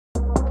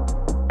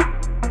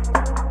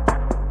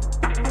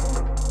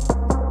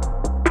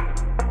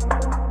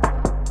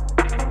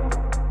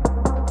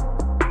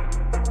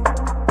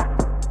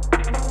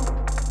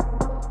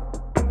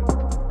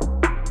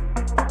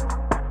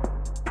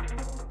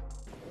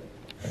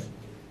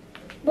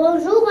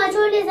Bonjour à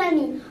tous les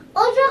amis.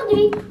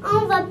 Aujourd'hui,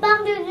 on va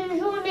parler d'une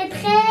journée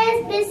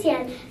très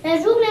spéciale, la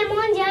journée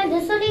mondiale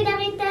de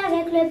solidarité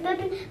avec le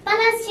peuple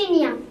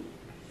palestinien.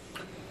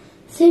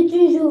 C'est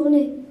une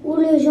journée où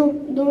les gens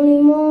dans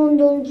le monde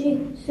entier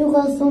se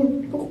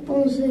rassemblent pour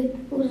penser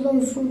aux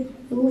enfants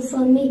et aux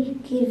familles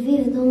qui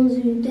vivent dans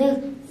une terre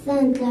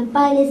sainte, la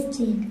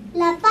Palestine.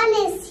 La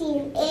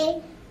Palestine est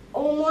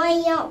au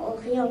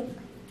Moyen-Orient.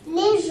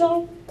 Les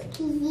gens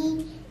qui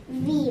y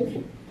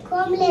vivent,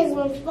 comme les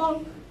enfants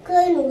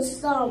que nous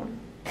sommes,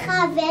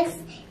 traversent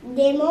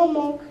des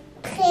moments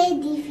très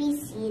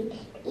difficiles.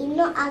 Ils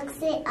n'ont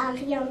accès à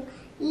rien.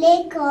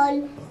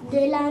 L'école,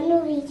 de la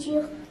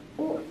nourriture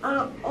ou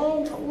un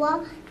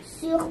endroit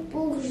sûr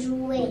pour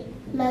jouer.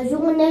 La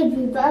journée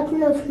du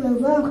 29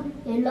 novembre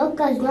est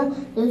l'occasion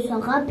de se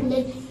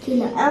rappeler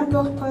qu'il est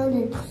important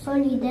d'être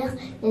solidaire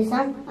les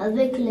uns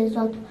avec les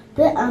autres,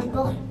 peu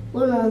importe où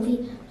l'on vit.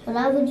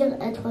 Cela veut dire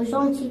être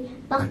gentil,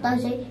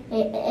 partager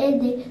et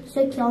aider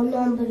ceux qui en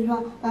ont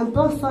besoin. En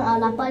pensant à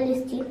la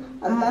Palestine,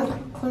 on montre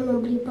qu'on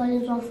n'oublie pas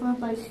les enfants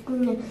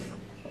palestiniens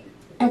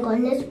et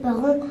qu'en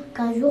espérant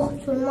qu'un jour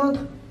tout le monde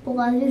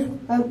pourra vivre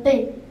en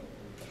paix.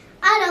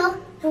 Alors,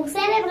 pour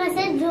célébrer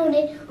cette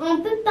journée, on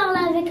peut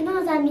parler avec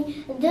nos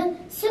amis de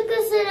ce que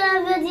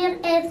cela veut dire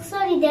être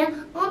solidaire.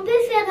 On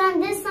peut faire un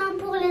dessin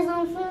pour les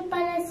enfants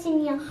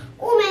palestiniens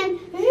ou même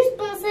juste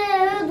penser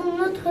à eux dans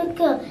notre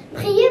cœur.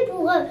 Prier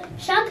pour eux.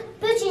 Chaque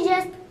petit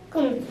geste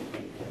compte.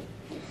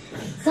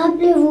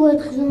 Rappelez-vous,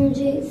 être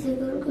gentil, c'est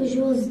quelque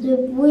chose de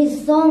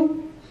puissant.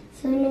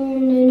 Sinon,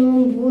 on est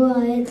nombreux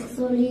à être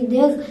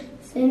solidaires.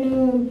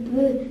 Sinon, on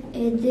peut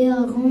aider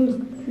à rendre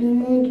le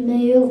monde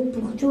meilleur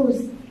pour tous.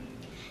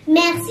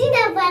 Merci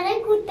d'avoir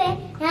écouté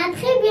et à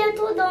très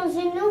bientôt dans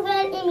une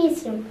nouvelle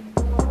émission.